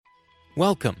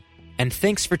Welcome, and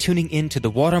thanks for tuning in to the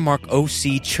Watermark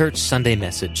OC Church Sunday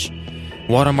Message.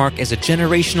 Watermark is a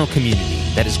generational community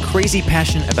that is crazy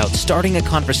passionate about starting a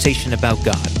conversation about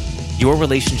God, your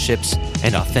relationships,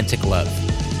 and authentic love.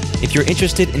 If you're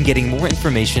interested in getting more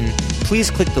information, please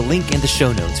click the link in the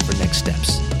show notes for next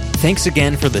steps. Thanks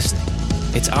again for listening.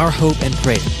 It's our hope and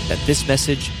prayer that this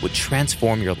message would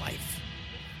transform your life.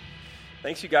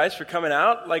 Thanks, you guys, for coming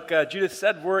out. Like Judith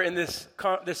said, we're in this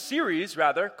series,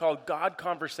 called God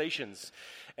Conversations.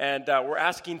 And we're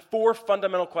asking 4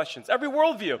 fundamental questions. Every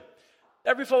worldview,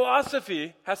 every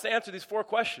philosophy has to answer these 4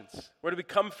 questions. Where do we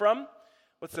come from?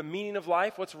 What's the meaning of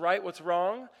life? What's right? What's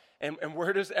wrong? And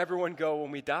where does everyone go when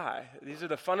we die? These are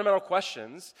the fundamental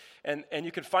questions, and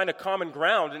you can find a common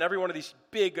ground in every one of these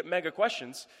big, mega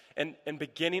questions and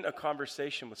beginning a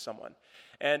conversation with someone.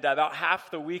 And about half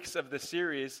the weeks of the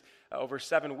series, over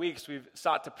 7 weeks, we've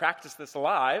sought to practice this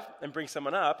live and bring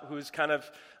someone up who's kind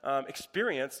of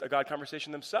experienced a God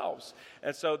conversation themselves.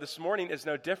 And so this morning is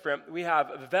no different. We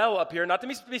have Val up here, not to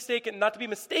be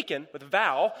mistaken with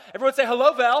Val. Everyone say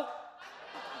hello, Val.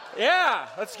 Yeah,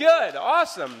 that's good.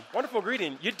 Awesome. Wonderful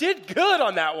greeting. You did good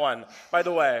on that one, by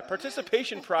the way.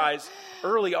 Participation prize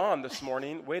early on this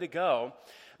morning. Way to go.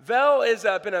 Vel has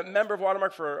been a member of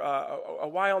Watermark for a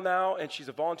while now, and she's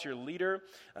a volunteer leader.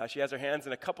 She has her hands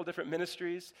in a couple different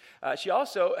ministries. She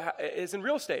also is in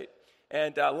real estate.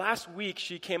 And last week,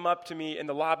 she came up to me in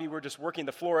the lobby. We're just working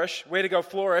the Flourish. Way to go,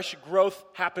 Flourish. Growth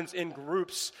happens in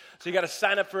groups. So you got to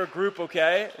sign up for a group,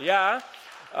 okay? Yeah.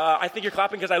 I think you're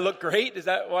clapping because I look great. Is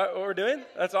that what we're doing?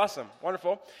 That's awesome.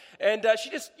 Wonderful. And she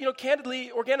just,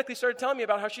 candidly, organically started telling me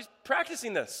about how she's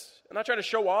practicing this. I'm not trying to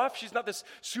show off. She's not this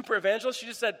super evangelist. She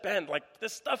just said, Ben,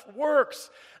 this stuff works.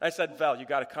 And I said, Val, you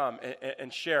got to come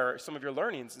and share some of your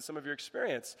learnings and some of your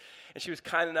experience. And she was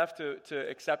kind enough to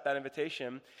accept that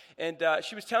invitation. And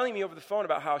she was telling me over the phone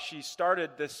about how she started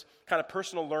this kind of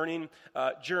personal learning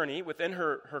journey within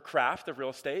her craft of real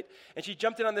estate. And she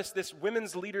jumped in on this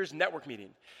Women's Leaders Network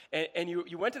meeting. And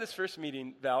you went to this first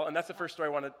meeting, Val, and that's the first story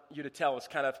I wanted you to tell, is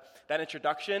kind of that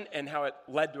introduction and how it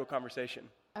led to a conversation.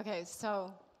 Okay,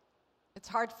 so it's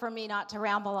hard for me not to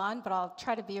ramble on, but I'll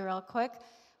try to be real quick.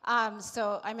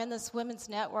 So I'm in this Women's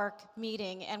Network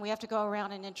meeting, and we have to go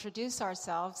around and introduce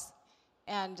ourselves.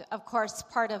 And, of course,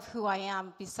 part of who I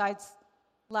am, besides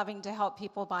loving to help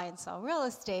people buy and sell real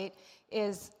estate,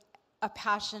 is a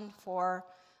passion for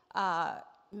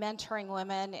mentoring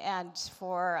women and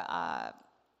for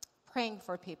praying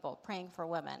for people, praying for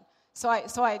women. So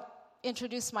I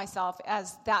introduce myself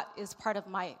as that is part of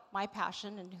my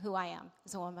passion and who I am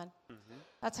as a woman. Mm-hmm.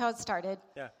 That's how it started.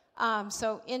 Yeah.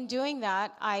 So in doing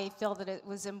that, I feel that it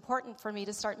was important for me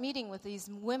to start meeting with these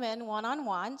women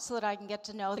one-on-one so that I can get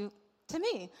to know them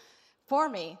for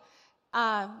me.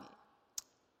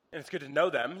 And it's good to know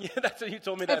them. Yeah, that's what you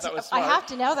told me. That was smart. I have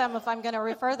to know them if I'm going to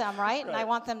refer them, right? And I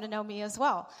want them to know me as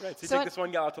well. Right. So you took this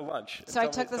one gal out to lunch. So I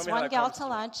took this one gal to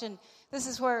lunch, and this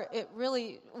is where it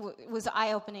really was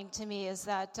eye-opening to me, is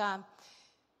that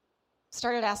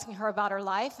started asking her about her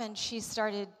life, and she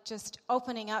started just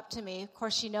opening up to me. Of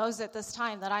course, she knows at this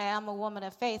time that I am a woman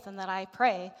of faith and that I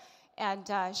pray. And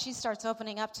she starts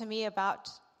opening up to me about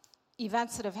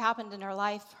events that have happened in her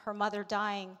life, her mother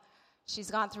dying.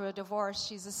 She's gone through a divorce.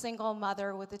 She's a single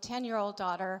mother with a 10-year-old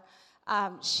daughter.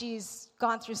 She's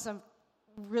gone through some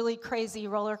really crazy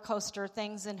roller coaster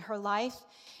things in her life.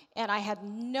 And I had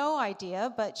no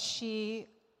idea, but she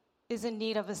is in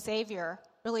need of a Savior,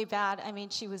 really bad. I mean,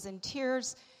 she was in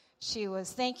tears. She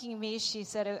was thanking me. She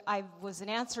said I was an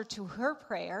answer to her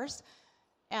prayers.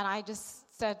 And I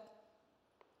just said,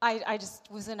 I just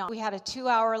was in awe. We had a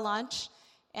 2-hour lunch.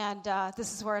 And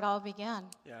this is where it all began.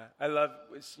 Yeah, I love,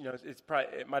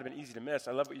 it might have been easy to miss.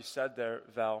 I love what you said there,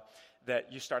 Val,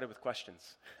 that you started with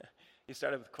questions. You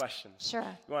started with questions. Sure.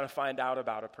 You want to find out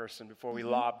about a person before we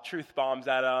lob truth bombs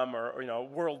at them or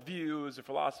worldviews or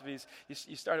philosophies.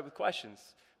 You started with questions,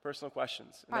 personal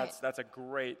questions. And right. That's a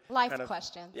great life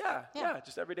questions. Yeah,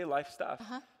 just everyday life stuff,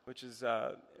 which is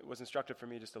was instructive for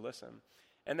me just to listen.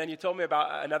 And then you told me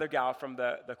about another gal from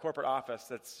the corporate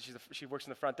office. She works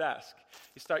in the front desk.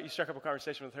 You struck up a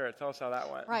conversation with her. Tell us how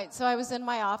that went. Right. So I was in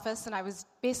my office, and I was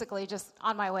basically just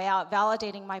on my way out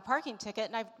validating my parking ticket.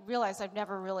 And I realized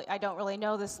I don't really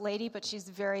know this lady, but she's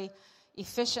very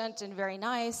efficient and very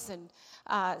nice. And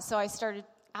so I started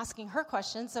asking her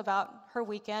questions about her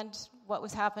weekend, what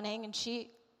was happening, and she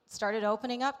started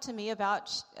opening up to me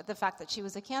about the fact that she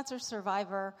was a cancer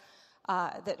survivor.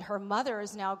 That her mother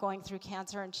is now going through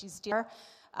cancer, and she's dear.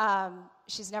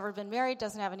 She's never been married,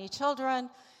 doesn't have any children,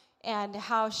 and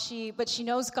but she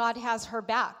knows God has her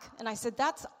back. And I said,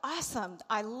 that's awesome.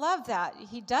 I love that.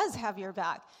 He does have your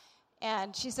back.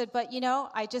 And she said, but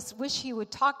I just wish he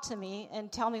would talk to me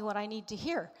and tell me what I need to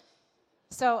hear.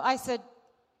 So I said,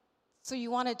 so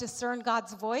you want to discern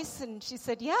God's voice? And she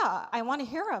said, yeah, I want to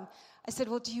hear him. I said,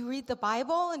 well, do you read the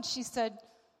Bible? And she said,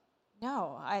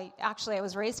 no, I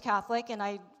was raised Catholic and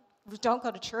I don't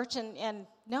go to church and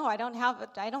no, I don't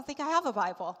think I have a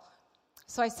Bible.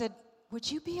 So I said, would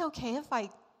you be okay if I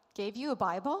gave you a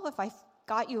Bible? If I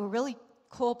got you a really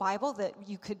cool Bible that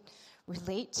you could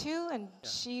relate to? And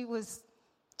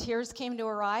tears came to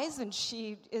her eyes and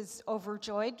she is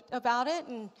overjoyed about it.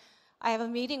 And I have a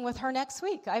meeting with her next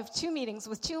week. I have 2 meetings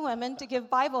with 2 women to give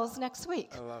Bibles next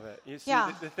week. I love it. You see,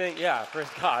 the thing, praise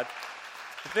God.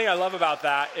 The thing I love about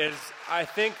that is I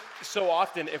think so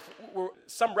often if we're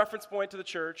some reference point to the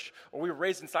church or we were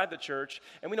raised inside the church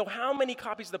and we know how many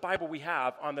copies of the Bible we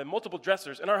have on the multiple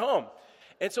dressers in our home.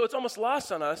 And so it's almost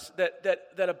lost on us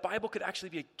that a Bible could actually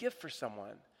be a gift for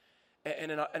someone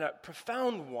and a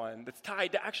profound one that's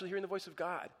tied to actually hearing the voice of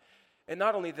God. And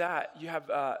not only that, you have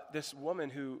this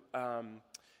woman who,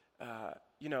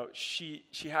 she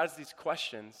has these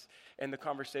questions, and the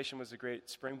conversation was a great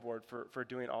springboard for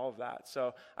doing all of that.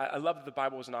 So I love that the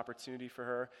Bible was an opportunity for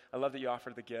her. I love that you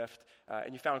offered the gift,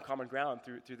 and you found common ground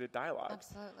through the dialogue.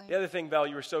 Absolutely. The other thing, Val,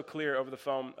 you were so clear over the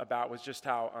phone about was just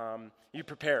how you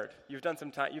prepared. You've done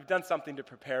something to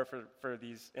prepare for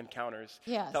these encounters.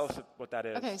 Yes. Tell us what that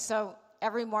is. Okay, so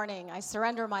every morning I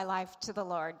surrender my life to the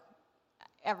Lord.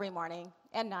 Every morning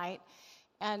and night.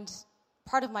 And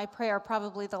part of my prayer,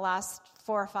 probably the last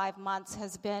 4 or 5 months,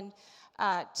 has been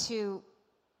to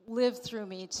live through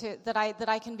me, that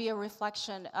I can be a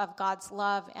reflection of God's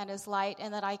love and his light,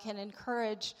 and that I can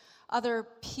encourage other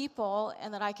people,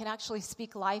 and that I can actually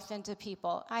speak life into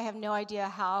people. I have no idea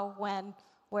how, when,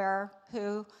 where,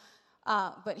 who,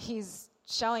 but he's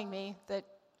showing me that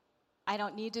I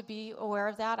don't need to be aware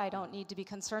of that. I don't need to be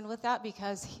concerned with that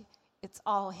because it's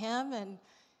all him, and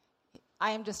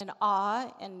I am just in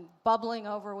awe and bubbling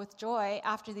over with joy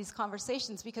after these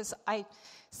conversations because I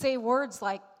say words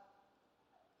like,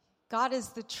 God is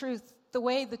the truth, the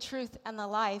way, the truth, and the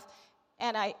life.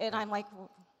 And I'm like,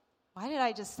 why did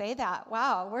I just say that?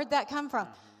 Wow, where'd that come from?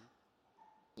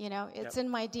 Mm-hmm. It's in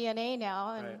my DNA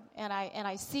now, and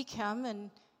I seek him, and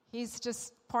he's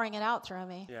just pouring it out through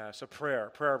me. Yeah, so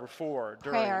prayer before,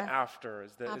 during, after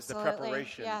is the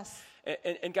preparation. Yes.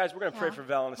 And guys, we're going to pray for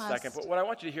Val in a second, but what I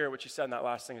want you to hear, what you said in that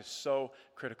last thing is so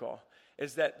critical,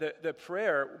 is that the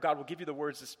prayer, God will give you the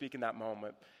words to speak in that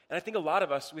moment. And I think a lot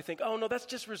of us, we think, oh no, that's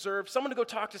just reserved, someone to go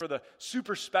talk to for the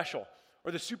super special,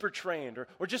 or the super trained,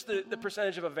 or just the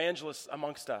percentage of evangelists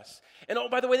amongst us. And oh,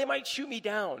 by the way, they might shoot me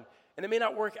down, and it may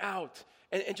not work out.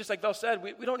 And just like Val said,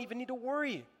 we don't even need to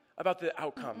worry about the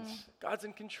outcomes. Mm-hmm. God's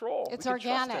in control. It's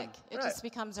organic. It just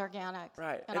becomes organic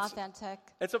and authentic.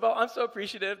 And so, Val, I'm so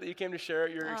appreciative that you came to share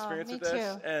your experience with this.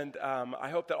 Too. And I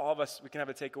hope that all of us, we can have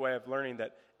a takeaway of learning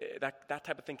that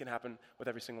type of thing can happen with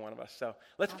every single one of us. So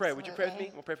let's pray. Would you pray with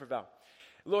me? We'll pray for Val.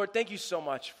 Lord, thank you so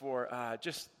much for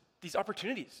just these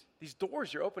opportunities, these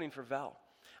doors you're opening for Val.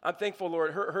 I'm thankful,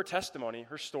 Lord, her testimony,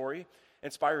 her story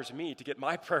inspires me to get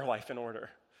my prayer life in order.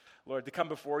 Lord, to come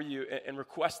before you and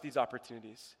request these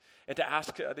opportunities and to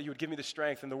ask that you would give me the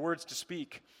strength and the words to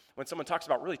speak when someone talks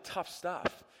about really tough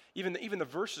stuff, even the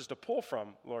verses to pull from,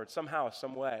 Lord, somehow,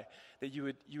 some way, that you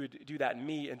would do that in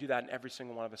me and do that in every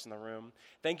single one of us in the room.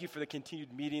 Thank you for the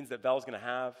continued meetings that Belle's going to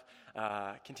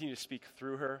have. Continue to speak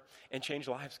through her and change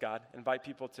lives, God. Invite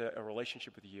people to a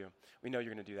relationship with you. We know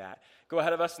you're going to do that. Go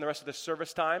ahead of us in the rest of this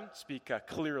service time. Speak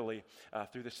clearly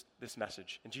through this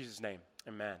message. In Jesus' name,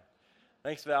 amen.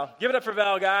 Thanks, Val. Give it up for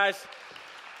Val, guys.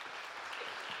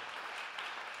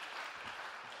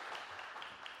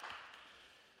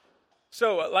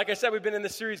 So, like I said, we've been in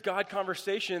this series, God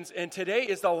Conversations, and today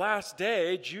is the last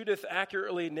day. Judith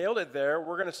accurately nailed it there.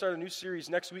 We're going to start a new series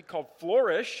next week called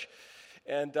Flourish,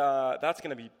 and that's going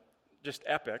to be just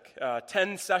epic.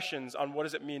 10 sessions on what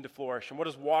does it mean to flourish, and what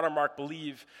does Watermark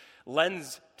believe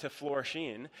lends to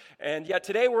flourishing. And yet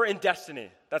today we're in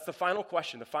destiny. That's the final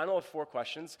question, the final of 4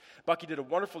 questions. Bucky did a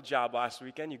wonderful job last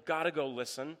weekend. You've got to go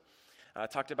listen.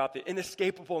 Talked about the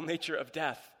inescapable nature of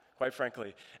death, quite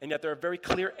frankly. And yet there are very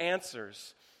clear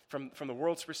answers from the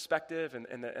world's perspective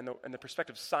and the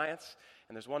perspective of science.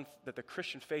 And there's one that the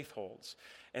Christian faith holds.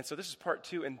 And so this is part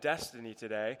 2 in destiny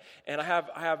today. And I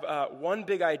have one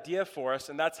big idea for us,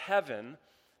 and that's heaven.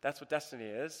 That's what destiny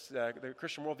is. The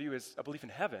Christian worldview is a belief in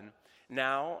heaven,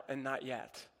 now and not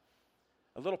yet.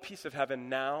 A little piece of heaven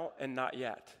now and not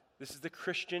yet. This is the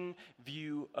Christian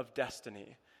view of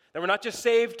destiny. That we're not just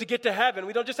saved to get to heaven.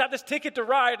 We don't just have this ticket to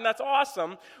ride, and that's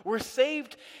awesome. We're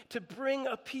saved to bring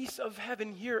a piece of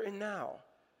heaven here and now.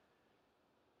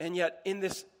 And yet, in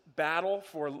this battle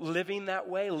for living that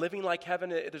way, living like heaven.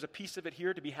 There's a piece of it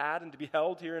here to be had and to be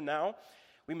held here and now.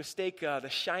 We mistake the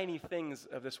shiny things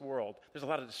of this world. There's a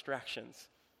lot of distractions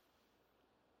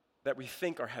that we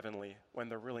think are heavenly when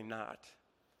they're really not.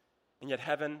 And yet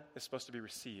heaven is supposed to be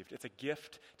received. It's a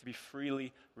gift to be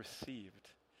freely received,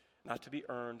 not to be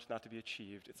earned, not to be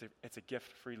achieved. It's a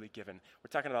gift freely given. We're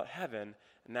talking about heaven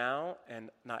now and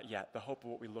not yet, the hope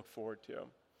of what we look forward to.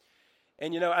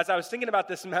 And as I was thinking about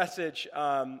this message,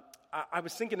 I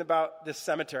was thinking about this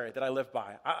cemetery that I live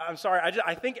by. I'm sorry,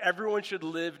 I think everyone should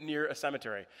live near a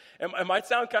cemetery. It might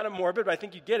sound kind of morbid, but I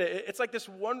think you get it. It's like this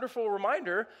wonderful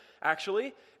reminder,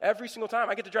 actually, every single time.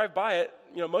 I get to drive by it,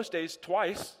 most days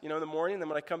twice, in the morning, and then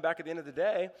when I come back at the end of the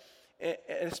day,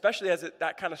 and especially as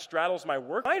that kind of straddles my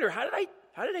work. Reminder, how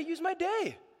did I use my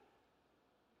day?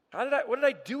 What did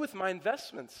I do with my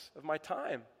investments of my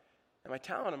time and my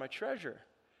talent and my treasure?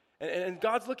 And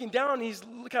God's looking down, and he's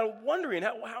kind of wondering,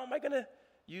 how am I going to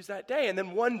use that day? And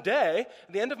then one day,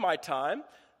 at the end of my time,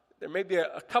 there may be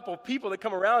a couple of people that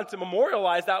come around to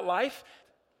memorialize that life.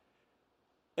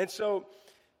 And so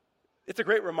it's a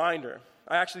great reminder.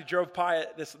 I actually drove by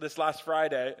it this last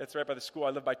Friday. It's right by the school.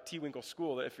 I live by T. Winkle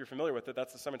School. If you're familiar with it,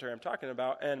 that's the cemetery I'm talking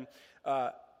about. And,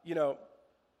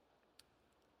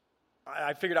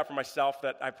 I figured out for myself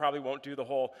that I probably won't do the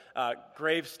whole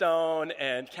gravestone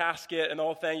and casket and the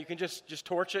whole thing. You can just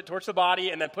torch the body,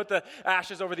 and then put the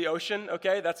ashes over the ocean,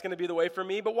 okay? That's going to be the way for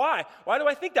me. But why? Why do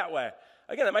I think that way?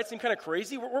 Again, that might seem kind of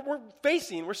crazy.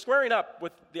 We're squaring up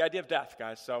with the idea of death,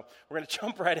 guys. So we're going to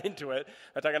jump right into it.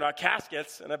 I'm talking about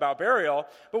caskets and about burial.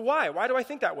 But why? Why do I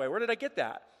think that way? Where did I get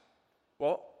that?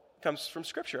 Well, it comes from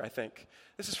Scripture, I think.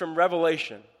 This is from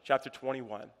Revelation chapter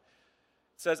 21. It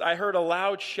says, I heard a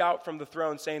loud shout from the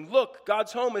throne saying, look,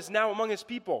 God's home is now among his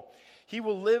people. He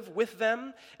will live with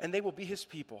them, and they will be his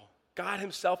people. God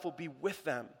himself will be with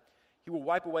them. He will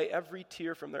wipe away every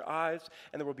tear from their eyes,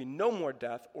 and there will be no more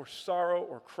death or sorrow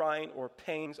or crying or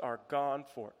pains are gone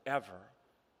forever.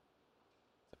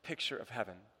 The picture of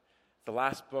heaven. The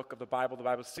last book of the Bible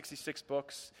is 66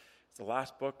 books. It's the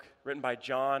last book written by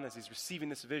John as he's receiving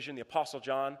this vision, the Apostle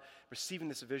John, receiving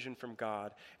this vision from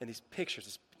God, and these pictures,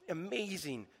 this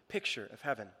amazing picture of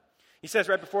heaven. He says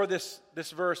right before this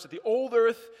verse that the old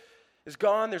earth is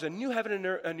gone, there's a new heaven and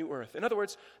a new earth. In other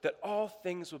words, that all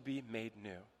things will be made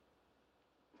new.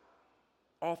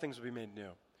 All things will be made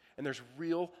new. And there's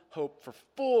real hope for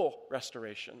full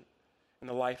restoration in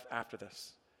the life after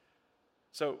this.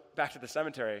 So back to the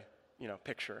cemetery,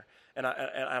 picture. And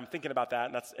I'm thinking about that,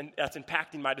 and that's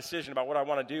impacting my decision about what I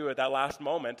want to do at that last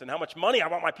moment and how much money I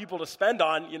want my people to spend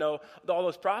on, all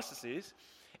those processes.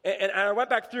 And I went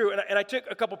back through, and I took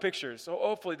a couple pictures. So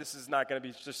hopefully this is not going to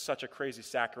be just such a crazy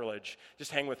sacrilege.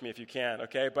 Just hang with me if you can,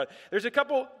 okay? But there's a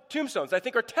couple tombstones I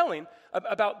think are telling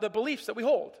about the beliefs that we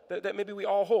hold, that maybe we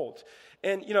all hold.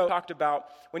 And, talked about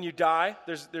when you die,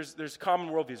 there's common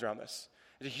worldviews around this.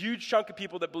 There's a huge chunk of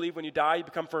people that believe when you die, you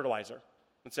become fertilizer.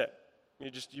 That's it.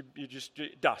 You just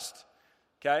dust.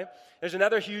 Okay? There's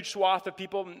another huge swath of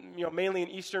people, mainly in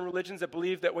Eastern religions, that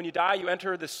believe that when you die, you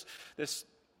enter this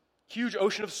huge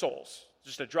ocean of souls,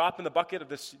 just a drop in the bucket of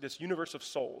this universe of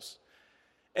souls.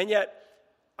 And yet,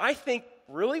 I think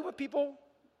really what people,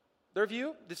 their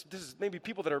view, this is maybe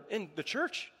people that are in the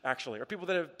church, actually, or people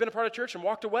that have been a part of church and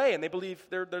walked away, and they believe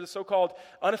they're the so-called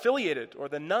unaffiliated, or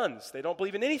the nuns. They don't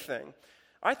believe in anything.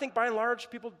 I think by and large,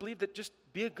 people believe that just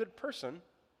be a good person,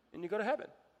 and you go to heaven.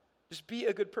 Just be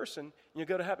a good person, and you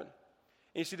go to heaven.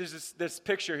 And you see there's this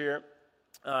picture here.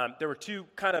 There were two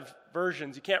kind of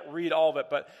versions. You can't read all of it,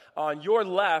 but on your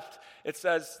left, it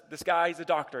says this guy, he's a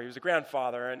doctor. He was a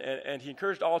grandfather, and he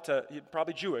encouraged all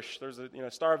probably Jewish. There's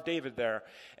a Star of David there.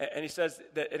 And he says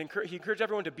that he encouraged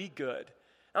everyone to be good.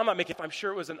 I'm not making, I'm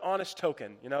sure it was an honest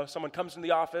token. Someone comes in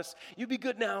the office, you be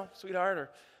good now, sweetheart,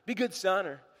 or be good, son,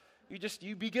 or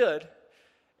you be good.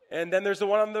 And then there's the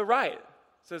one on the right.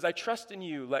 It says, I trust in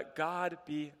you, let God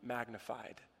be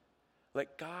magnified.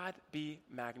 Let God be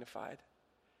magnified.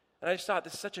 And I just thought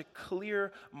this is such a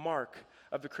clear mark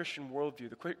of the Christian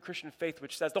worldview, the Christian faith,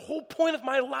 which says the whole point of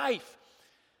my life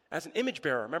as an image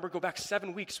bearer, remember, go back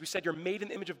 7 weeks, we said you're made in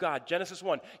the image of God, Genesis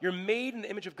 1, you're made in the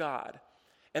image of God.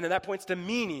 And then that points to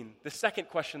meaning, the second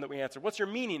question that we answered. What's your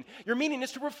meaning? Your meaning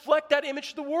is to reflect that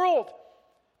image to the world,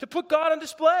 to put God on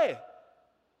display,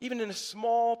 even in a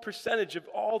small percentage of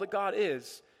all that God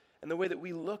is, and the way that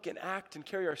we look and act and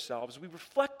carry ourselves, we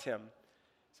reflect him.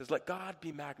 It says, let God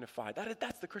be magnified.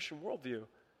 That's the Christian worldview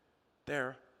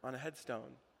there on a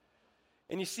headstone.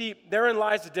 And you see, therein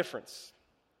lies the difference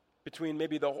between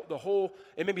maybe the whole,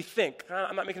 it made me think,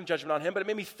 I'm not making a judgment on him, but it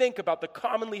made me think about the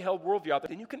commonly held worldview out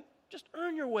there. And you can Just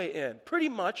earn your way in. Pretty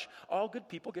much all good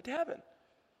people get to heaven.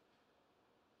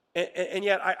 And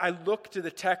yet I look to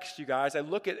the text, you guys. I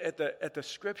look at the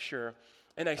scripture,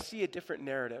 and I see a different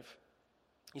narrative.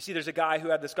 You see, there's a guy who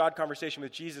had this God conversation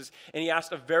with Jesus, and he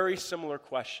asked a very similar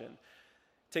question.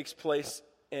 It takes place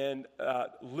in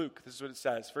Luke. This is what it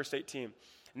says, verse 18.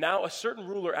 Now a certain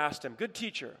ruler asked him, "Good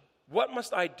teacher, what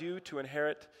must I do to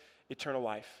inherit eternal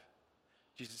life?"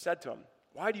 Jesus said to him,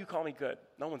 "Why do you call me good?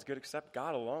 No one's good except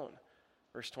God alone."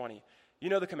 Verse 20. You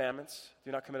know the commandments.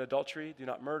 Do not commit adultery. Do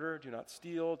not murder. Do not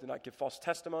steal. Do not give false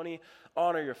testimony.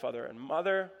 Honor your father and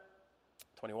mother.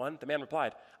 21. The man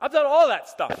replied, "I've done all that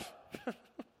stuff."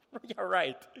 Yeah,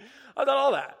 right. I've done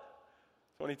all that.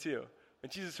 22. When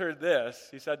Jesus heard this,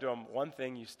 he said to him, "One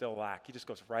thing you still lack." He just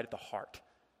goes right at the heart.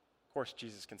 Of course,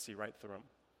 Jesus can see right through him.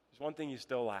 There's one thing you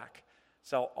still lack.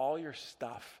 Sell all your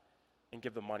stuff and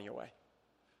give the money away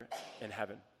in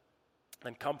heaven.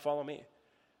 And come follow me.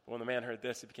 When the man heard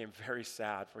this, he became very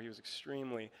sad, for he was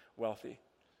extremely wealthy.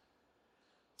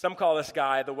 Some call this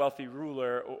guy the wealthy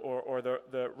ruler or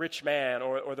the rich man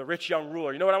or the rich young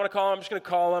ruler. You know what I'm going to call him? I'm just going to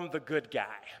call him the good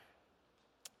guy.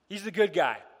 He's the good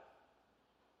guy.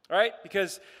 All right?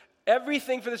 Because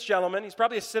everything for this gentleman, he's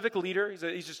probably a civic leader.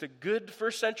 He's just a good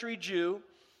first century Jew.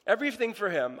 Everything for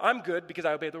him, I'm good because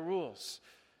I obey the rules.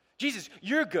 Jesus,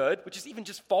 you're good, which is even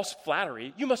just false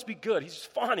flattery. You must be good. He's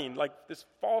just fawning like this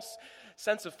false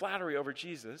sense of flattery over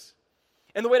Jesus.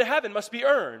 And the way to heaven must be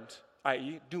earned,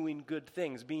 i.e., doing good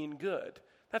things, being good.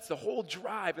 That's the whole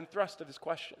drive and thrust of his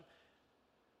question.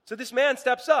 So this man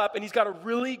steps up, and he's got a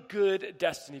really good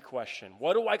destiny question.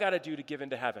 What do I got to do to give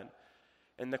into heaven?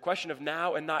 And the question of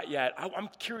now and not yet, I'm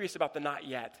curious about the not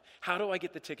yet. How do I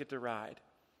get the ticket to ride?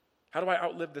 How do I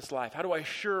outlive this life? How do I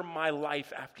assure my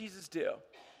life after Jesus do?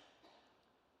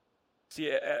 See,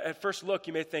 at first look,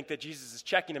 you may think that Jesus is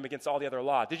checking him against all the other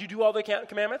law. Did you do all the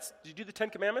commandments? Did you do the 10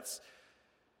 commandments?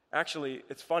 Actually,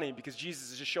 it's funny because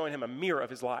Jesus is just showing him a mirror of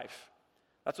his life.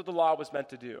 That's what the law was meant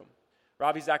to do.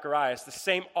 Ravi Zacharias, the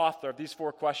same author of these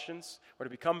 4 questions, where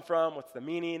do we come from, what's the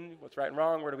meaning, what's right and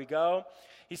wrong, where do we go?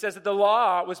 He says that the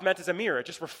law was meant as a mirror. It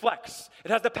just reflects.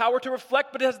 It has the power to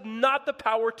reflect, but it has not the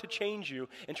power to change you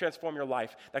and transform your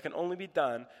life. That can only be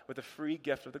done with the free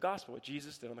gift of the gospel, what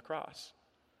Jesus did on the cross.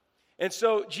 And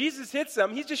so Jesus hits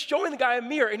him. He's just showing the guy a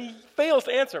mirror, and he fails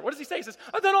to answer. What does he say? He says,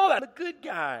 I've done all that. I'm a good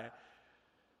guy.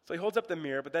 So he holds up the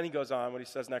mirror, but then he goes on. What he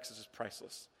says next is just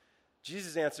priceless.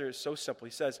 Jesus' answer is so simple.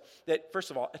 He says that,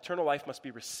 first of all, eternal life must be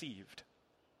received.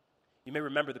 You may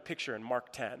remember the picture in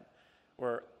Mark 10,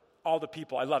 where all the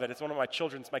people, I love it. It's one of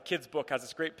my kids' book has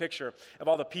this great picture of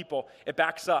all the people. It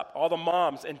backs up, all the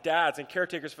moms and dads and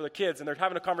caretakers for their kids, and they're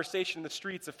having a conversation in the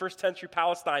streets of first century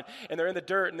Palestine, and they're in the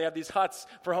dirt, and they have these huts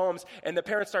for homes, and the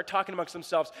parents start talking amongst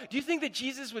themselves. Do you think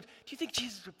Jesus would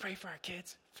pray for our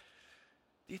kids?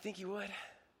 Do you think he would?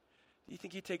 Do you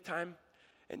think he'd take time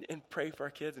and pray for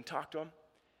our kids and talk to them?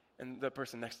 And the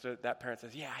person next to that parent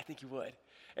says, yeah, I think he would.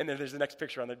 And then there's the next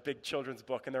picture on the big children's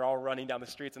book, and they're all running down the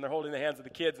streets, and they're holding the hands of the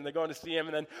kids, and they're going to see him,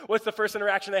 and then what's the first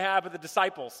interaction they have with the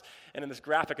disciples? And in this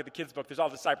graphic of the kids' book, there's all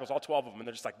the disciples, all 12 of them, and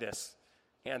they're just like this,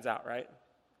 hands out, right?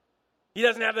 He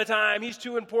doesn't have the time. He's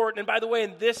too important. And by the way,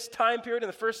 in this time period, in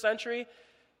the first century,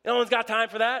 no one's got time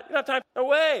for that. You don't have time. No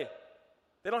way.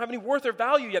 They don't have any worth or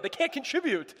value yet. They can't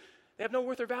contribute. They have no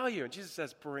worth or value. And Jesus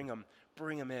says, bring them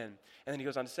in. And then he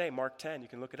goes on to say, Mark 10, you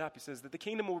can look it up. He says that the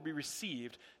kingdom will be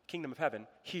received, kingdom of heaven,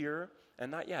 here and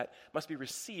not yet, must be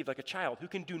received like a child who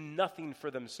can do nothing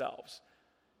for themselves.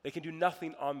 They can do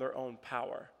nothing on their own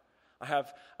power. I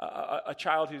have a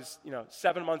child who's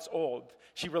 7 months old.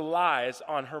 She relies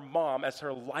on her mom as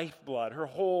her lifeblood, her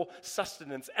whole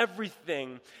sustenance,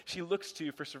 everything she looks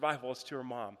to for survival is to her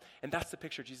mom. And that's the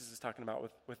picture Jesus is talking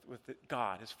about with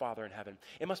God, his Father in heaven.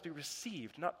 It must be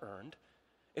received, not earned.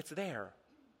 It's there.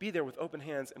 Be there with open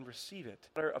hands and receive it.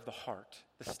 Of the heart,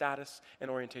 the status and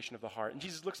orientation of the heart. And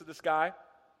Jesus looks at this guy and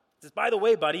says, by the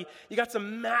way, buddy, you got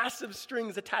some massive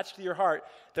strings attached to your heart.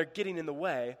 They're getting in the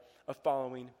way of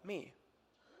following me.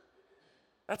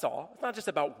 That's all. It's not just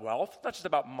about wealth. It's not just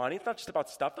about money. It's not just about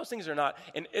stuff. Those things are not.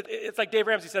 And it's like Dave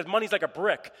Ramsey says, money's like a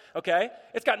brick, okay?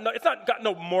 It's not got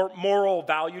no moral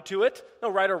value to it, no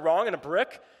right or wrong in a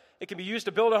brick. It can be used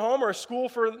to build a home or a school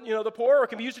for the poor, or it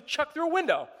can be used to chuck through a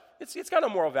window. It's got no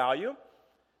moral value.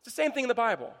 It's the same thing in the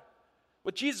Bible.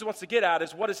 What Jesus wants to get at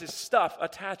is what is his stuff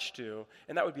attached to,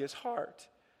 and that would be his heart.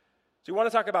 So you want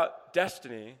to talk about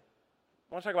destiny. You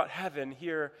want to talk about heaven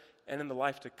here and in the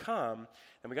life to come,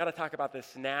 and we got to talk about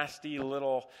this nasty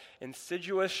little,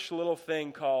 insidious little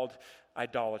thing called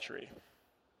idolatry.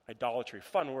 Idolatry,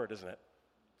 fun word, isn't it?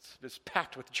 It's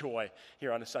packed with joy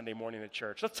here on a Sunday morning at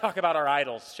church. Let's talk about our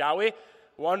idols, shall we?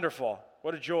 Wonderful.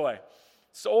 What a joy.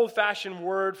 It's the old-fashioned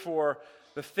word for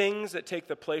the things that take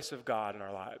the place of God in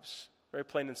our lives. Very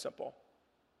plain and simple.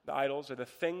 The idols are the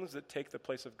things that take the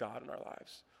place of God in our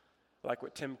lives. Like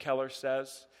what Tim Keller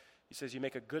says. He says, you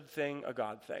make a good thing a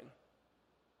God thing.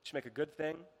 You should make a good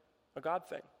thing a God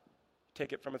thing. You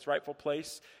take it from its rightful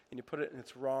place and you put it in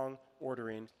its wrong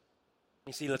ordering.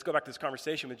 You see, let's go back to this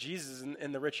conversation with Jesus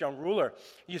and the rich young ruler.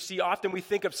 You see, often we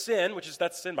think of sin,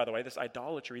 that's sin, by the way, this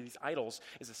idolatry, these idols,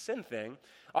 is a sin thing.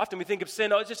 Often we think of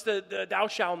sin, it's just the thou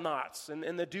shalt nots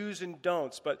and the do's and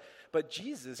don'ts. But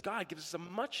Jesus, God, gives us a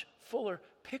much fuller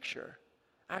picture,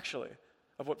 actually,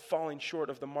 of what falling short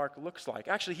of the mark looks like.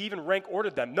 Actually, he even rank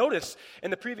ordered them. Notice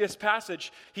in the previous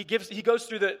passage, he goes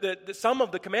through the sum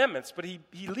of the commandments, but he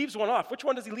leaves one off. Which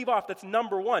one does he leave off that's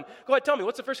number one? Go ahead, tell me,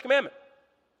 what's the first commandment?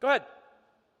 Go ahead.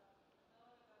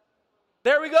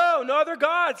 There we go. No other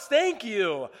gods. Thank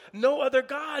you. No other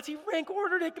gods. He rank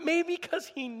ordered it maybe because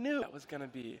he knew that was going to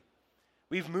be.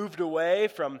 We've moved away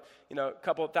from, a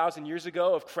couple of thousand years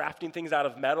ago of crafting things out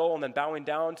of metal and then bowing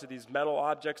down to these metal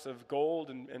objects of gold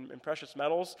and precious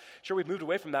metals. Sure, we've moved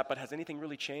away from that, but has anything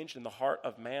really changed in the heart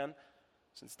of man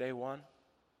since day one?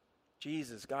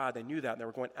 Jesus, God, they knew that, and they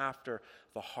were going after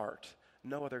the heart.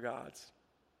 No other gods.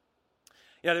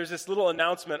 There's this little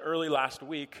announcement early last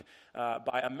week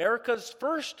by America's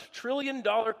first $1 trillion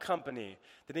company.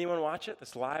 Did anyone watch it,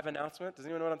 this live announcement? Does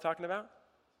anyone know what I'm talking about?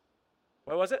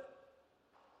 What was it?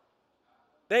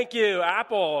 Thank you,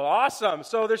 Apple. Awesome.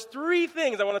 So there's 3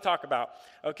 things I want to talk about.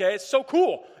 Okay, it's so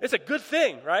cool. It's a good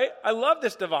thing, right? I love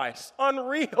this device.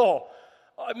 Unreal.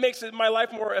 It makes my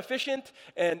life more efficient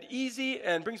and easy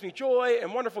and brings me joy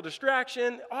and wonderful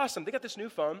distraction. Awesome. They got this new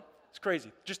phone. It's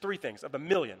crazy. Just 3 things of the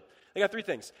million. They got 3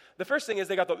 things. The first thing is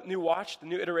they got the new watch, the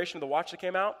new iteration of the watch that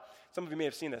came out. Some of you may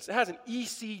have seen this. It has an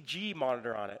ECG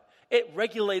monitor on it. It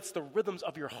regulates the rhythms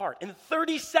of your heart. In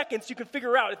 30 seconds, you can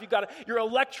figure out if you've got your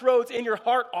electrodes in your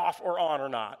heart off or on or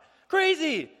not.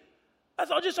 Crazy.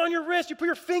 That's all just on your wrist. You put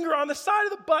your finger on the side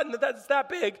of the button that's that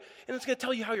big, and it's going to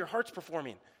tell you how your heart's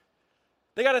performing.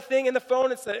 They got a thing in the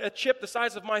phone. It's a chip the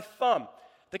size of my thumb.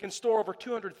 They can store over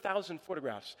 200,000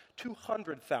 photographs.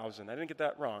 200,000. I didn't get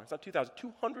that wrong. It's not 2,000.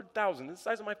 200,000. It's the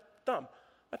size of my thumb,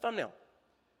 my thumbnail.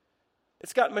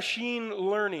 It's got machine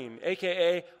learning,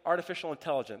 a.k.a. artificial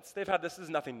intelligence. They've had this. This is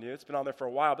nothing new. It's been on there for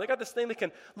a while. But they got this thing that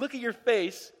can look at your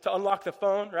face to unlock the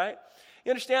phone, right?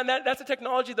 You understand that? That's a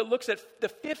technology that looks at the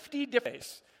 50 different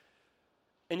faces.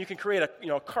 And you can create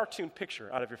a cartoon picture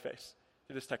out of your face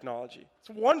through this technology. It's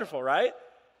wonderful, right?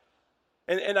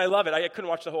 And I love it. I couldn't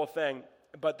watch the whole thing.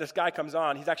 But this guy comes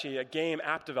on. He's actually a game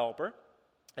app developer.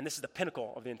 And this is the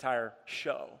pinnacle of the entire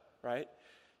show, right?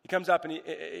 He comes up and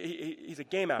he's a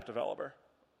game app developer.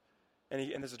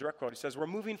 And this is a direct quote. He says, we're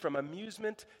moving from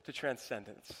amusement to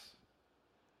transcendence.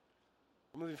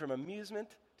 We're moving from amusement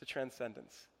to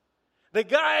transcendence. The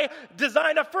guy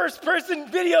designed a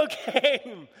first-person video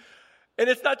game. And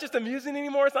it's not just amusing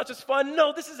anymore. It's not just fun.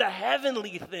 No, this is a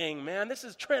heavenly thing, man. This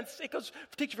is it goes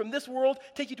take you from this world,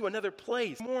 take you to another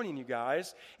place. This morning, you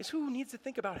guys, is who needs to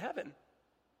think about heaven?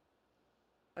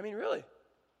 I mean, really.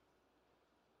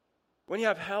 When you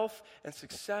have health and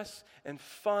success and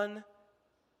fun.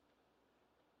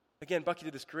 Again, Bucky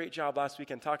did this great job last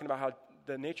weekend talking about how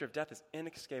the nature of death is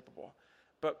inescapable.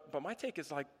 But my take is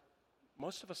like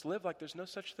most of us live like there's no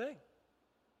such thing.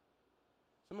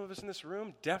 Some of us in this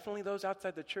room, definitely those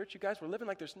outside the church, you guys, we're living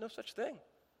like there's no such thing.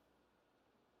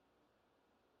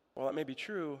 Well, that may be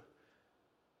true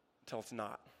until it's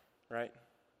not, right?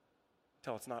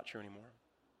 Until it's not true anymore.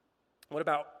 What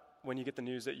about when you get the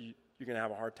news that you're going to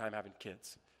have a hard time having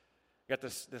kids? I got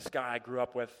this guy I grew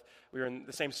up with. We were in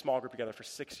the same small group together for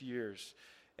 6 years.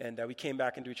 And we came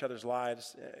back into each other's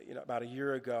lives, about a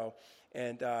year ago.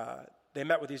 And they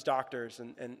met with these doctors,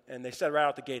 and they said right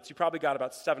out the gates, you probably got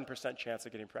about 7% chance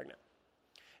of getting pregnant.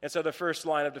 And so the first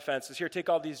line of defense is, here, take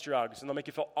all these drugs, and they'll make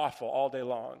you feel awful all day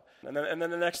long. And then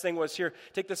the next thing was, here,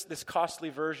 take this costly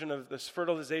version of this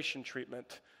fertilization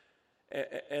treatment,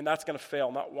 and that's going to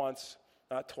fail not once,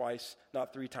 not twice,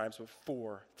 not 3 times, but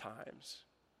 4 times.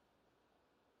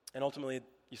 And ultimately,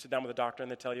 you sit down with a doctor,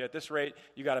 and they tell you, at this rate,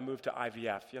 you got to move to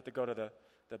IVF. You have to go to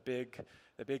the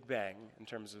big bang in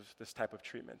terms of this type of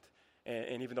treatment.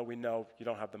 And even though we know you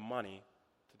don't have the money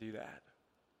to do that.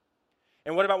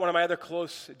 And what about one of my other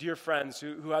close, dear friends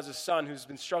who has a son who's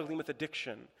been struggling with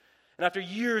addiction? And after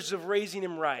years of raising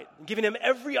him right and giving him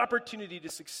every opportunity to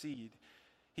succeed,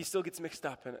 he still gets mixed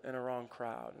up in a wrong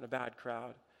crowd, in a bad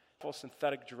crowd. Full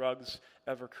synthetic drugs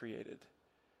ever created.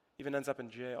 Even ends up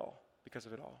in jail because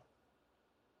of it all.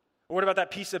 Or what about that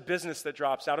piece of business that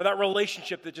drops out? Or that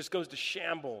relationship that just goes to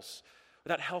shambles?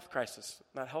 That health crisis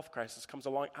comes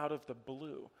along out of the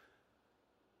blue.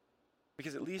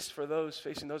 Because at least for those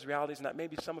facing those realities, and that may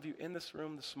be some of you in this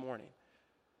room this morning,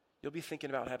 you'll be thinking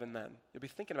about heaven then. You'll be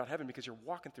thinking about heaven because you're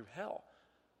walking through hell.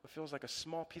 What feels like a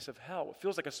small piece of hell, what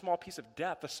feels like a small piece of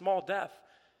death, a small death,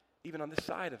 even on this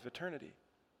side of eternity.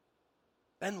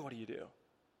 Then what do you do?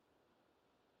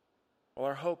 Well,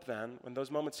 our hope then, when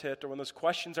those moments hit or when those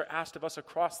questions are asked of us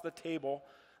across the table,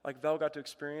 like Vel got to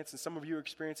experience, and some of you are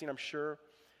experiencing, I'm sure,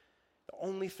 the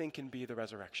only thing can be the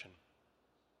resurrection.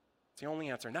 It's the only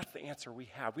answer, and that's the answer we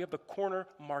have. We have the corner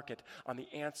market on the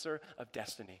answer of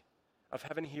destiny, of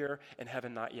heaven here and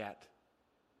heaven not yet.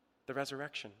 The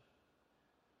resurrection.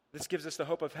 This gives us the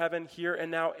hope of heaven here and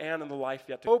now and in the life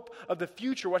yet to come. Hope of the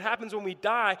future, what happens when we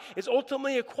die, is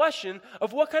ultimately a question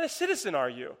of what kind of citizen are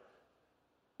you?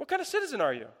 What kind of citizen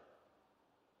are you?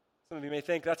 Some of you may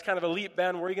think, that's kind of a leap,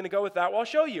 Ben. Where are you going to go with that? Well, I'll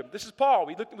show you. This is Paul.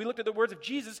 We looked at the words of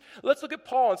Jesus. Let's look at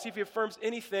Paul and see if he affirms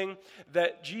anything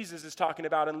that Jesus is talking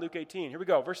about in Luke 18. Here we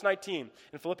go, verse 19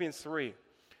 in Philippians 3.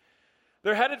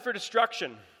 They're headed for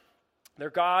destruction. Their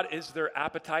God is their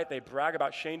appetite. They brag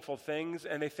about shameful things,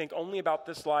 and they think only about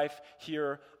this life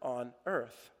here on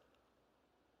earth.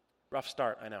 Rough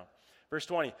start, I know. Verse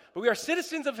 20, but we are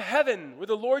citizens of heaven where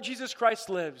the Lord Jesus Christ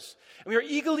lives, and we are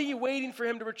eagerly waiting for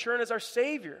him to return as our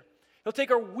Savior. He'll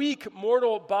take our weak,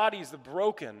 mortal bodies, the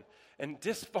broken and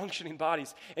dysfunctioning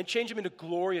bodies, and change them into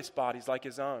glorious bodies like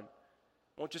his own.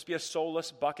 It won't just be a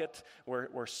soulless bucket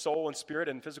where soul and spirit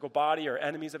and physical body are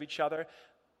enemies of each other.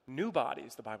 New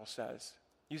bodies, the Bible says,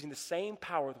 using the same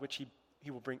power with which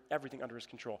he will bring everything under his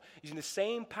control. Using the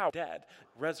same power, dead,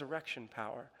 resurrection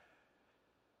power.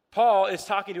 Paul is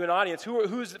talking to an audience.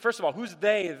 Who's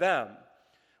they, them?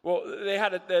 Well,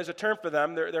 there's a term for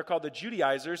them. They're called the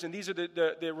Judaizers, and these are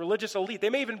the religious elite. They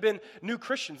may have even been new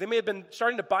Christians. They may have been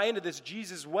starting to buy into this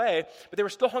Jesus way, but they were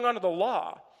still hung on to the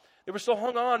law. They were still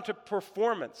hung on to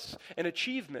performance and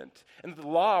achievement, and the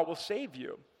law will save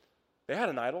you. They had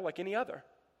an idol like any other.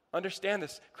 Understand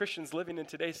this, Christians living in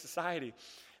today's society,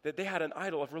 that they had an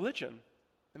idol of religion.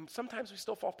 And sometimes we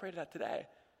still fall prey to that today.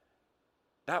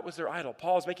 That was their idol.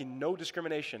 Paul is making no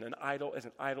discrimination. An idol is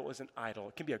an idol is an idol.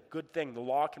 It can be a good thing. The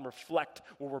law can reflect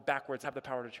where we're backwards, have the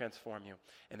power to transform you.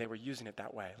 And they were using it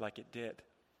that way, like it did.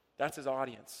 That's his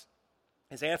audience.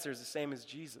 His answer is the same as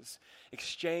Jesus.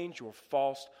 Exchange your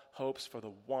false hopes for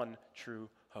the one true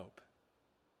hope.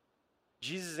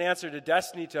 Jesus' answer to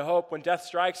destiny, to hope when death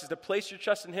strikes, is to place your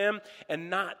trust in him and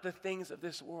not the things of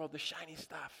this world, the shiny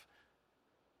stuff.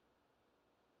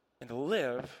 And to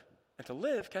live,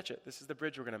 catch it, this is the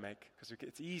bridge we're going to make, because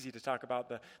it's easy to talk about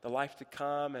the life to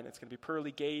come, and it's going to be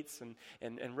pearly gates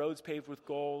and roads paved with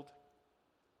gold.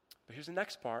 But here's the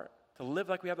next part, to live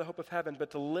like we have the hope of heaven,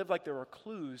 but to live like there are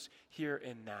clues here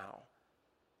and now.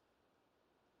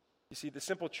 You see, the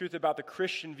simple truth about the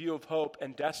Christian view of hope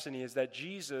and destiny is that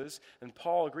Jesus, and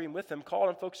Paul agreeing with him, called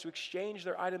on folks to exchange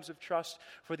their items of trust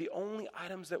for the only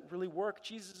items that really work,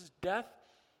 Jesus' death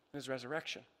and his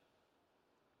resurrection.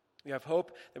 We have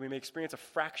hope that we may experience a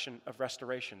fraction of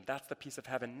restoration. That's the piece of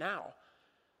heaven now.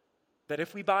 That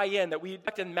if we buy in, that we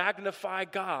and magnify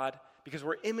God because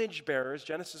we're image bearers,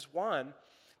 Genesis 1,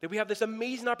 that we have this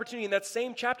amazing opportunity. In that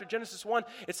same chapter, Genesis 1,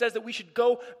 it says that we should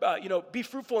go, be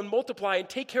fruitful and multiply and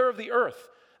take care of the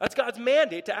earth. That's God's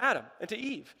mandate to Adam and to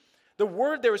Eve. The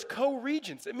word there is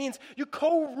co-regents. It means you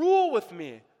co-rule with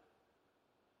me.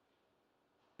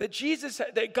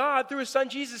 That God, through his son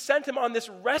Jesus, sent him on this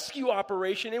rescue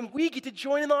operation, and we get to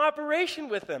join in the operation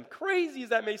with him. Crazy as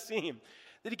that may seem,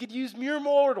 that he could use mere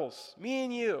mortals, me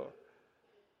and you.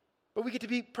 But we get to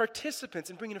be participants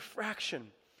in bringing a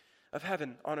fraction of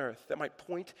heaven on earth that might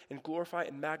point and glorify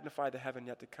and magnify the heaven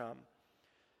yet to come.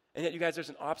 And yet, you guys, there's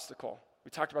an obstacle.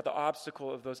 We talked about the obstacle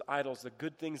of those idols, the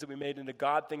good things that we made into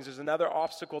God things. There's another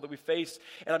obstacle that we face,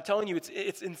 and I'm telling you,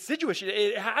 it's insidious.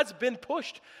 It has been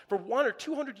pushed for 100 or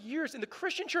 200 years in the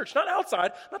Christian church, not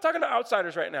outside. I'm not talking about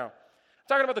outsiders right now. I'm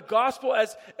talking about the gospel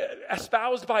as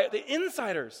espoused by the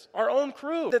insiders, our own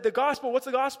crew. The gospel, what's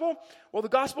the gospel? Well, the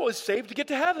gospel is saved to get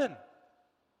to heaven.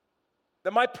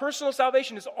 That my personal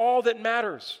salvation is all that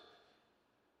matters.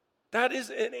 That is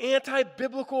an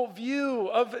anti-biblical view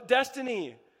of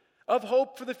destiny, of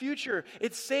hope for the future.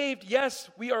 It's saved. Yes,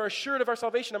 we are assured of our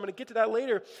salvation. I'm going to get to that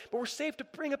later. But we're saved to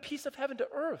bring a piece of heaven to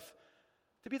earth,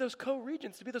 to be those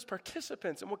co-regents, to be those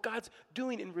participants in what God's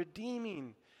doing in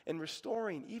redeeming and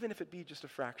restoring, even if it be just a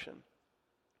fraction.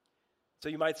 So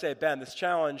you might say, Ben, this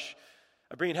challenge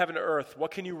of bringing heaven to earth, what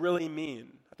can you really mean?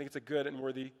 I think it's a good and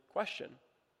worthy question.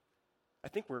 I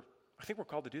think we're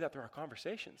called to do that through our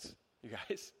conversations, you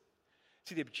guys.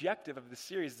 See, the objective of this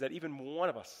series is that even one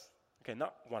of us, okay,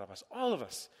 not one of us, all of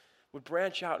us, would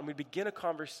branch out and we'd begin a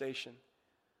conversation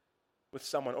with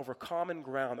someone over common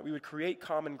ground, that we would create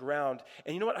common ground.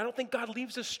 And you know what? I don't think God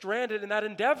leaves us stranded in that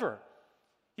endeavor.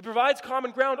 He provides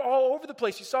common ground all over the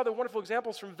place. You saw the wonderful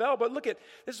examples from Vel, but look at,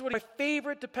 this is one of my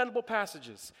favorite dependable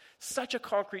passages. Such a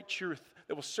concrete truth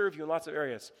that will serve you in lots of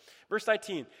areas. Verse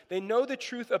 19, they know the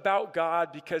truth about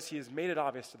God because he has made it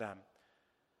obvious to them.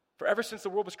 For ever since the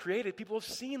world was created, people have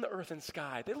seen the earth and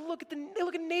sky. They look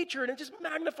at nature and it just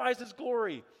magnifies his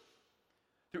glory.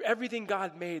 Through everything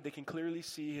God made, they can clearly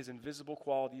see his invisible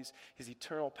qualities, his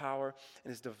eternal power,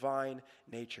 and his divine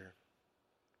nature.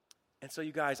 And so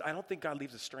you guys, I don't think God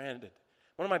leaves us stranded.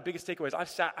 One of my biggest takeaways,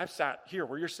 I've sat here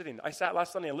where you're sitting. I sat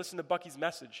last Sunday and listened to Bucky's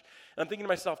message. And I'm thinking to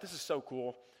myself, this is so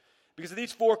cool. Because of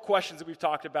these 4 questions that we've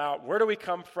talked about, where do we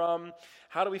come from?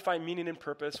 How do we find meaning and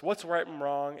purpose? What's right and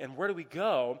wrong? And where do we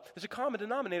go? There's a common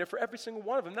denominator for every single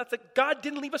one of them. That's that God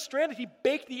didn't leave us stranded. He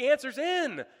baked the answers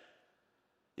in.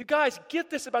 You guys, get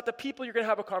this about the people you're going to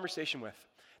have a conversation with.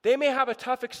 They may have a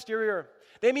tough exterior.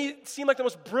 They may seem like the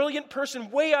most brilliant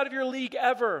person way out of your league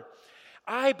ever.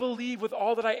 I believe with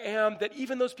all that I am that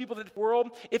even those people in the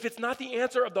world, if it's not the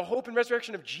answer of the hope and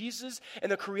resurrection of Jesus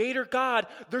and the Creator God,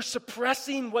 they're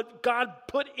suppressing what God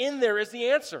put in there as the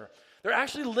answer. They're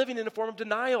actually living in a form of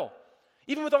denial.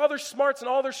 Even with all their smarts and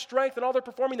all their strength and all their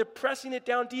performing, they're pressing it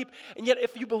down deep. And yet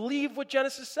if you believe what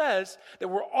Genesis says, that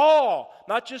we're all,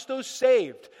 not just those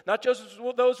saved, not just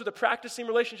those with a practicing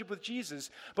relationship with Jesus,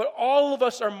 but all of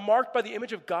us are marked by the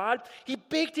image of God, he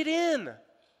baked it in.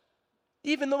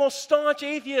 Even the most staunch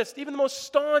atheist, even the most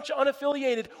staunch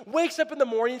unaffiliated, wakes up in the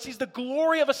morning and sees the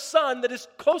glory of a sun that is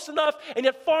close enough and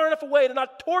yet far enough away to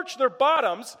not torch their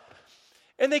bottoms,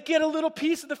 and they get a little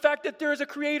piece of the fact that there is a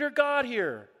Creator God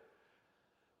here.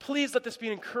 Please let this be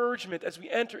an encouragement as we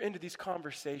enter into these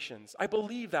conversations. I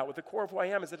believe that with the core of who I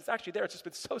am is that it's actually there. It's just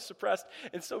been so suppressed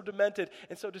and so demented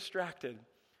and so distracted.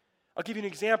 I'll give you an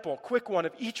example, a quick one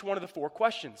of each one of the 4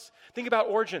 questions. Think about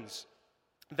origins.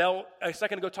 Vel, a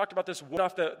second ago, talked about this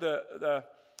off the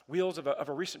wheels of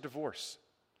a recent divorce.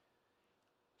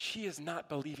 She is not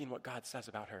believing what God says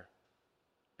about her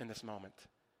in this moment.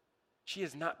 She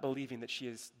is not believing that she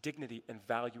has dignity and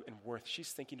value and worth. She's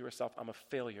thinking to herself, I'm a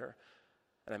failure.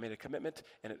 And I made a commitment,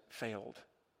 and it failed.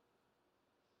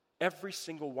 Every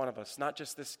single one of us, not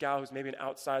just this gal who's maybe an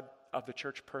outside of the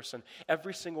church person,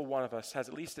 every single one of us has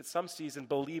at least at some season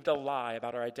believed a lie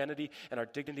about our identity and our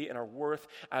dignity and our worth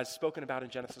as spoken about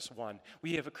in Genesis 1.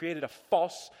 We have created a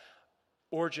false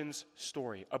origins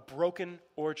story, a broken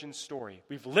origins story.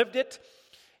 We've lived it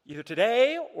either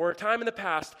today or a time in the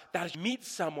past that is meet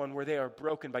someone where they are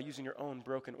broken by using your own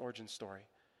broken origin story.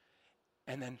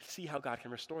 And then see how God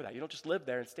can restore that. You don't just live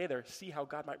there and stay there. See how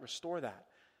God might restore that.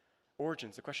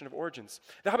 Origins, the question of origins.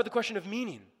 Now, how about the question of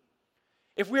meaning?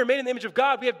 If we are made in the image of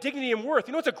God, we have dignity and worth.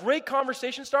 You know what's a great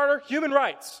conversation starter? Human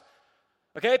rights.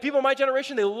 Okay, people in my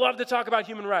generation, they love to talk about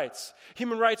human rights.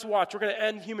 Human Rights Watch, we're going to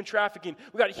end human trafficking.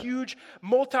 We've got huge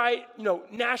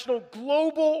national,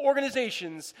 global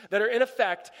organizations that are in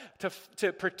effect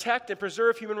to protect and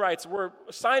preserve human rights. We're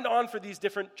signed on for these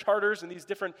different charters and these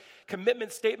different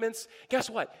commitment statements. Guess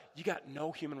what? You got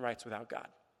no human rights without God.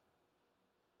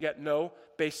 You got no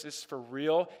basis for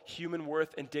real human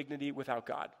worth and dignity without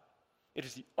God. It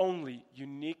is the only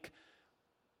unique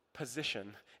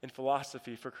position in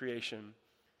philosophy for creation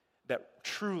that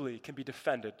truly can be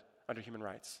defended under human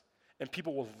rights. And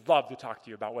people will love to talk to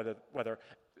you about whether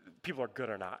people are good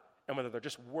or not, and whether they're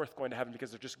just worth going to heaven because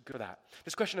they're just good at that.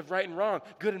 This question of right and wrong,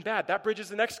 good and bad, that bridges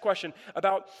the next question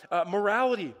about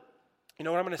morality. You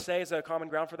know what I'm going to say is a common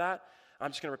ground for that?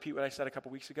 I'm just going to repeat what I said a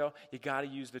couple weeks ago. You got to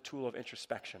use the tool of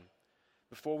introspection.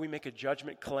 Before we make a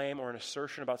judgment claim or an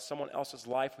assertion about someone else's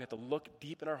life, we have to look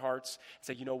deep in our hearts and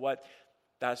say, you know what?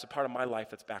 That is a part of my life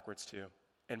that's backwards too,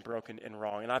 and broken and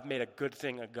wrong. And I've made a good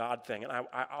thing a God thing, and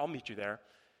I'll meet you there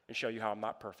and show you how I'm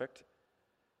not perfect.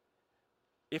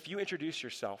 If you introduce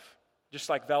yourself, just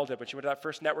like Vel did when she went to that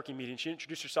first networking meeting, she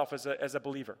introduced herself as a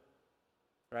believer,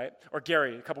 right? Or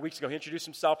Gary, a couple weeks ago, he introduced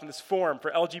himself in this forum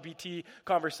for LGBT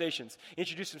conversations. He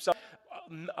introduced himself.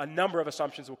 A number of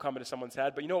assumptions will come into someone's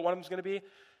head, but you know what one of them is going to be?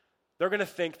 They're going to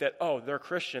think that, oh, they're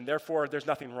Christian, therefore there's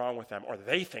nothing wrong with them, or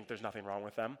they think there's nothing wrong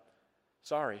with them.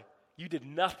 Sorry, you did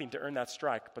nothing to earn that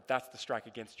strike, but that's the strike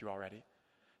against you already.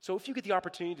 So if you get the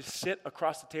opportunity to sit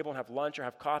across the table and have lunch or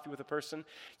have coffee with a person,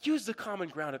 use the common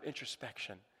ground of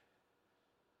introspection.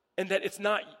 And that it's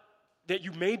not that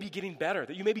you may be getting better,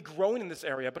 that you may be growing in this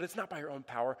area, but it's not by your own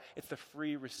power. It's the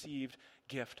free received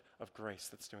gift of grace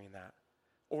that's doing that.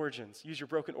 Origins, use your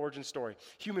broken origin story.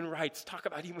 Human rights, talk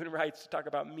about human rights, talk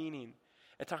about meaning,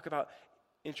 and talk about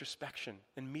introspection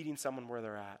and meeting someone where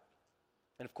they're at.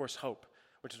 And of course, hope.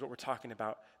 which is what we're talking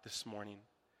about this morning.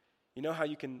 You know how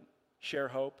you can share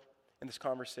hope in this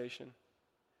conversation?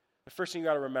 The first thing you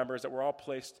got to remember is that we're all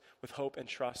placed with hope and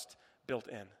trust built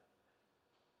in.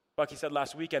 Bucky said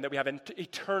last weekend that we have an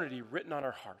eternity written on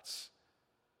our hearts.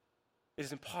 It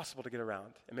is impossible to get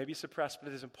around. It may be suppressed,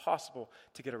 but it is impossible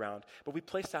to get around. But we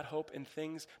place that hope in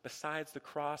things besides the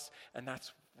cross, and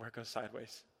that's where it goes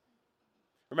sideways.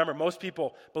 Remember, most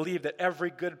people believe that every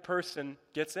good person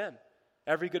gets in.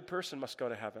 Every good person must go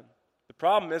to heaven. The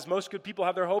problem is most good people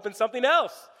have their hope in something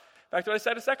else. Back to what I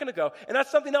said a second ago. And that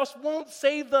something else won't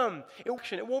save them. It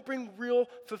won't bring real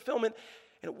fulfillment,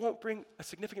 and it won't bring a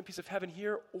significant piece of heaven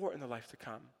here or in the life to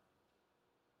come.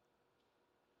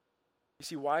 You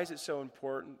see, why is it so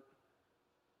important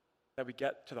that we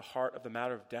get to the heart of the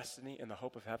matter of destiny and the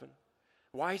hope of heaven?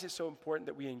 Why is it so important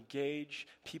that we engage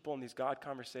people in these God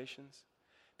conversations?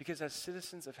 Because as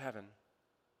citizens of heaven,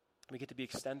 we get to be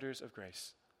extenders of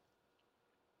grace.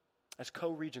 As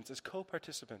co-regents, as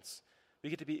co-participants, we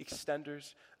get to be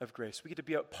extenders of grace. We get to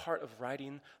be a part of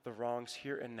righting the wrongs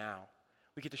here and now.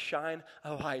 We get to shine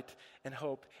a light and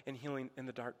hope and healing in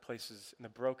the dark places, in the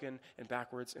broken and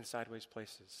backwards and sideways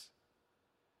places.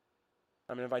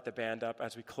 I'm going to invite the band up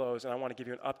as we close, and I want to give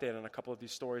you an update on a couple of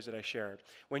these stories that I shared.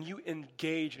 When you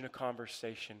engage in a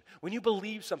conversation, when you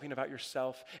believe something about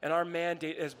yourself, and our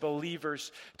mandate as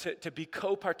believers to be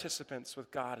co-participants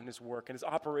with God in his work and his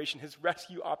operation, his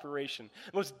rescue operation,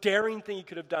 the most daring thing he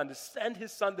could have done, to send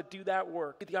his son to do that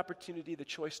work, get the opportunity, the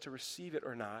choice to receive it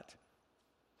or not,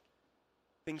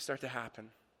 things start to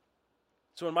happen.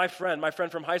 So when my friend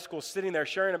from high school is sitting there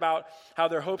sharing about how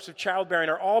their hopes of childbearing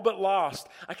are all but lost,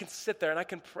 I can sit there and I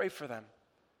can pray for them.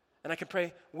 And I can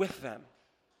pray with them.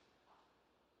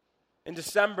 In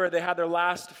December, they had their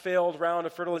last failed round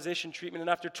of fertilization treatment, and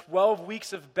after 12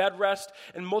 weeks of bed rest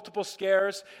and multiple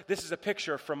scares, this is a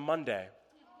picture from Monday.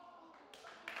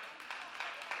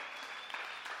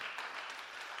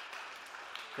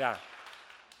 Yeah.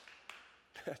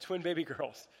 Twin baby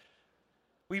girls.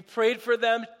 We prayed for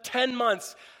them 10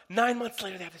 months. 9 months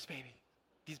later, they have this baby.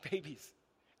 These babies.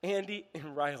 Andy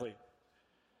and Riley.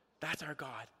 That's our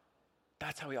God.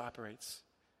 That's how he operates.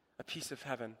 A piece of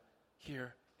heaven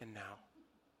here and now.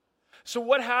 So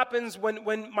what happens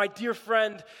when my dear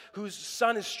friend whose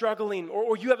son is struggling,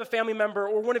 or you have a family member,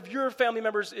 or one of your family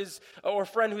members is, or a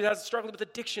friend who has struggled with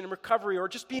addiction and recovery, or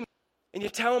just being, and you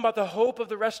tell them about the hope of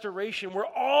the restoration where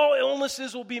all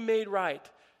illnesses will be made right.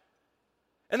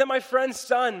 And then my friend's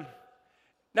son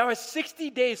now has 60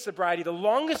 days sobriety, the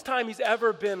longest time he's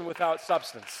ever been without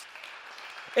substance.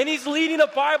 And he's leading a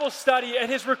Bible study at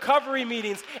his recovery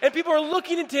meetings. And people are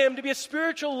looking into him to be a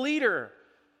spiritual leader.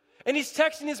 And he's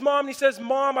texting his mom and he says,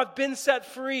 "Mom, I've been set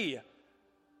free."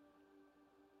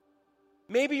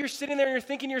 Maybe you're sitting there and you're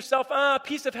thinking to yourself,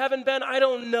 piece of heaven, Ben, I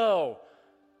don't know.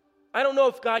 I don't know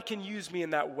if God can use me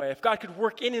in that way, if God could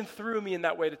work in and through me in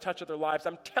that way to touch other lives.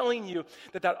 I'm telling you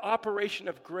that operation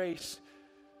of grace,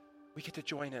 we get to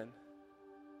join in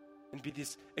and be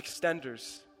these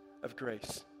extenders of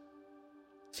grace.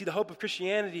 See, the hope of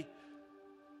Christianity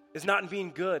is not in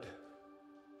being good.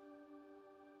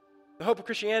 The hope of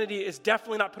Christianity is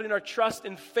definitely not putting our trust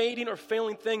in fading or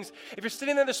failing things. If you're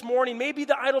sitting there this morning, maybe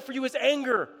the idol for you is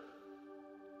anger.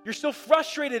 You're still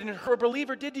frustrated in what a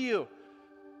believer did to you.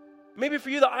 Maybe for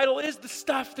you the idol is the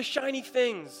stuff, the shiny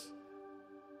things.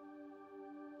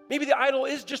 Maybe the idol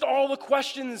is just all the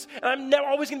questions, and I'm never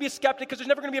always going to be a skeptic because there's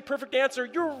never going to be a perfect answer.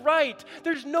 You're right.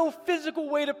 There's no physical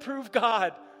way to prove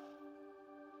God.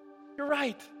 You're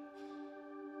right.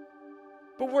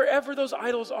 But wherever those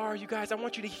idols are, you guys, I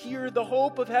want you to hear the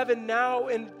hope of heaven now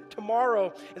and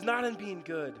tomorrow is not in being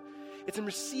good. It's in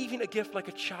receiving a gift like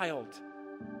a child.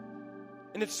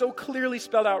 And it's so clearly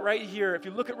spelled out right here. If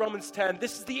you look at Romans 10,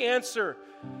 this is the answer.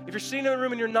 If you're sitting in the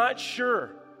room and you're not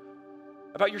sure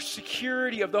about your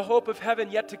security of the hope of heaven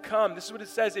yet to come, this is what it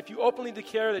says. If you openly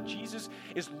declare that Jesus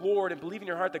is Lord and believe in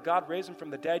your heart that God raised him from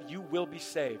the dead, you will be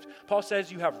saved. Paul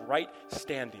says you have right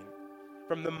standing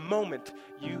from the moment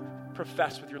you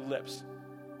profess with your lips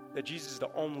that Jesus is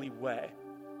the only way.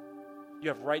 You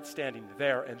have right standing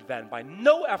there and then by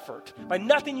no effort, by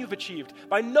nothing you've achieved,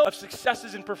 by no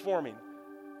successes in performing.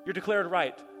 You're declared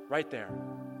right there.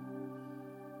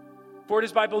 For it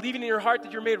is by believing in your heart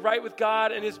that you're made right with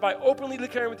God, and it is by openly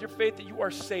declaring with your faith that you are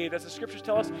saved. As the scriptures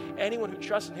tell us, anyone who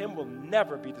trusts in him will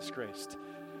never be disgraced.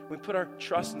 When we put our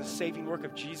trust in the saving work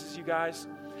of Jesus, you guys,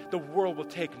 the world will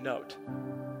take note.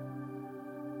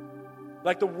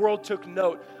 Like the world took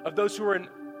note of those who were in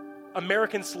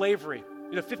American slavery,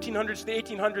 the 1500s to the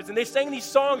 1800s, and they sang these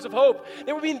songs of hope.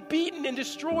 They were being beaten and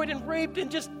destroyed and raped and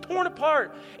just torn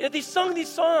apart. And yet they sung these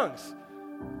songs.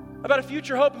 about a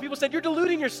future hope, and people said, you're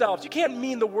deluding yourselves. You can't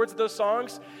mean the words of those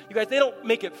songs. You guys, they don't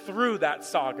make it through that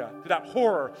saga, through that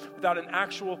horror, without an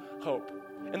actual hope.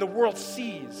 And the world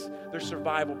sees their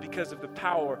survival because of the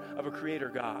power of a creator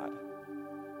God.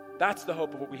 That's the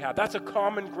hope of what we have. That's a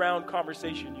common ground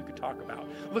conversation you could talk about.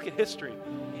 Look at history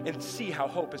and see how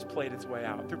hope has played its way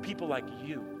out through people like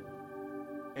you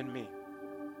and me.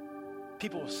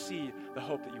 People will see the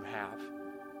hope that you have,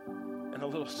 and a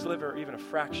little sliver, even a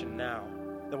fraction now,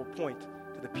 that will point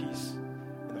to the peace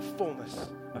and the fullness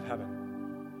of heaven.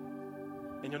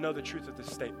 And you'll know the truth of this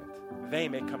statement. They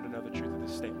may come to know the truth of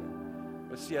this statement.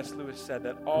 But C.S. Lewis said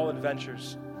that all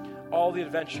the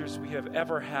adventures we have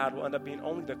ever had will end up being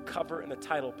only the cover and the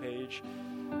title page.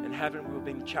 In heaven, we will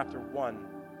be in chapter 1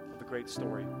 of the great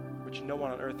story, which no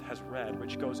one on earth has read,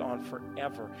 which goes on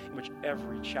forever, in which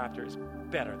every chapter is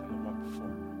better than the one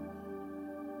before.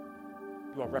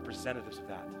 You are representatives of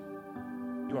that.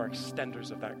 You are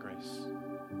extenders of that grace.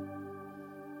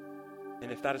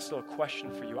 And if that is still a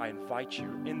question for you, I invite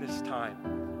you in this time.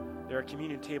 There are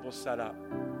communion tables set up.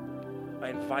 I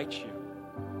invite you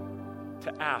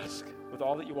to ask with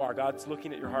all that you are. God's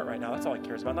looking at your heart right now. That's all He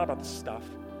cares about, not about the stuff.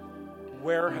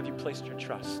 Where have you placed your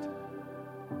trust?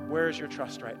 Where is your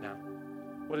trust right now?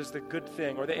 What is the good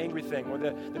thing or the angry thing or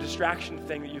the distraction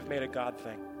thing that you've made a God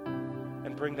thing?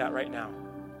 And bring that right now.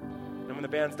 And when the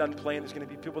band's done playing, there's going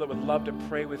to be people that would love to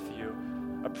pray with you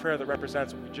a prayer that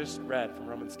represents what we just read from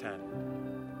Romans 10.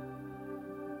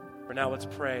 For now, let's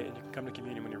pray, and you can come to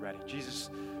communion when you're ready. Jesus,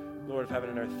 Lord of heaven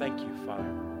and earth, thank you, Father.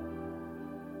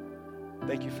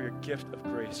 Thank you for your gift of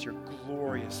grace, your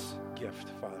glorious gift,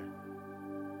 Father.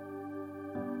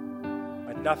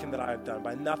 By nothing that I have done,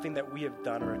 by nothing that we have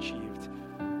done or achieved,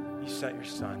 you sent your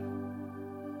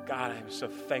Son. God, I am so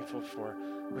thankful for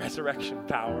resurrection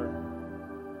power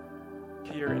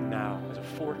here and now as a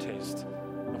foretaste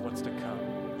of what's to come,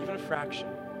 even a fraction.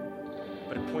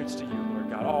 But it points to you, Lord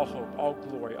God, all hope, all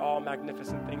glory, all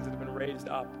magnificent things that have been raised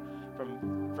up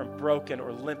from broken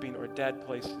or limping or dead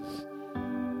places.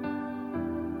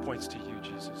 Points to you,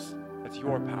 Jesus. That's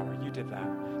your power. You did that.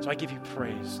 So I give you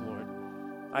praise, Lord.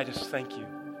 I just thank you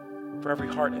for every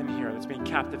heart in here that's being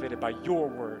captivated by your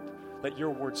word. Let your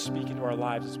word speak into our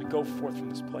lives as we go forth from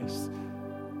this place.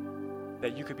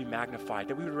 That you could be magnified,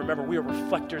 that we would remember we are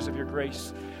reflectors of your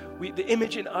grace. The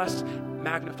image in us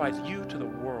magnifies you to the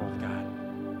world, God.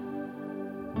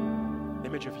 The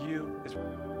image of you is,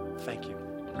 thank you.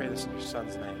 I pray this in your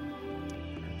Son's name.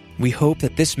 We hope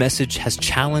that this message has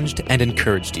challenged and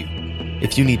encouraged you.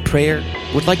 If you need prayer,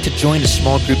 would like to join a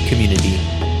small group community,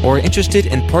 or are interested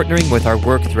in partnering with our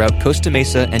work throughout Costa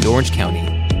Mesa and Orange County,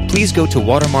 please go to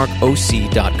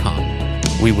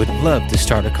watermarkoc.com. We would love to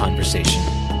start a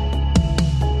conversation.